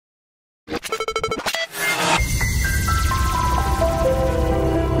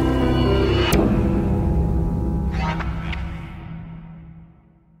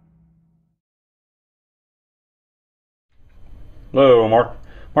Hello,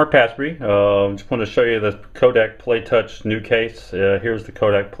 Mark Pasbury. Just wanted to show you the Kodak PlayTouch new case. Here's the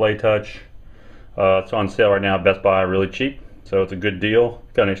Kodak PlayTouch. It's on sale right now at Best Buy, really cheap, so it's a good deal.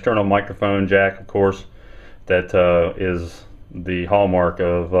 Got an external microphone jack, of course, that is the hallmark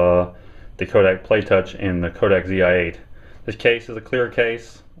of the Kodak PlayTouch and the Kodak ZI-8. This case is a clear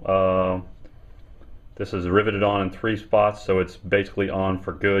case. This is riveted on in 3 spots, so it's basically on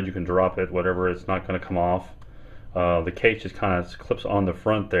for good. You can drop it, whatever, it's not going to come off. The case just kind of clips on the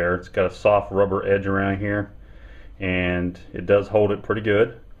front there. It's got a soft rubber edge around here, and it does hold it pretty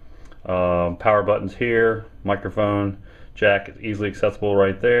good. Power buttons here, microphone jack is easily accessible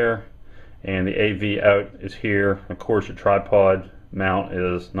right there, and the AV out is here. Of course, your tripod mount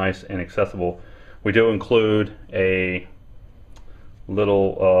is nice and accessible. We do include a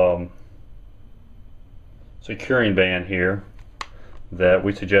little securing band here that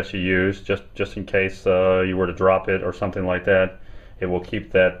we suggest you use just in case you were to drop it or something like that. It will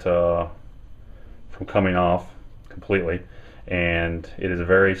keep that from coming off completely, and it is a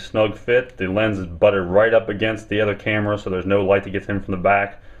very snug fit. The lens is butted right up against the other camera, so there's no light that gets in from the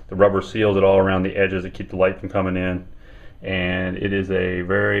back. The rubber seals it all around the edges to keep the light from coming in, and it is a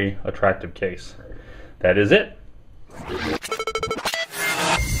very attractive case. That is it.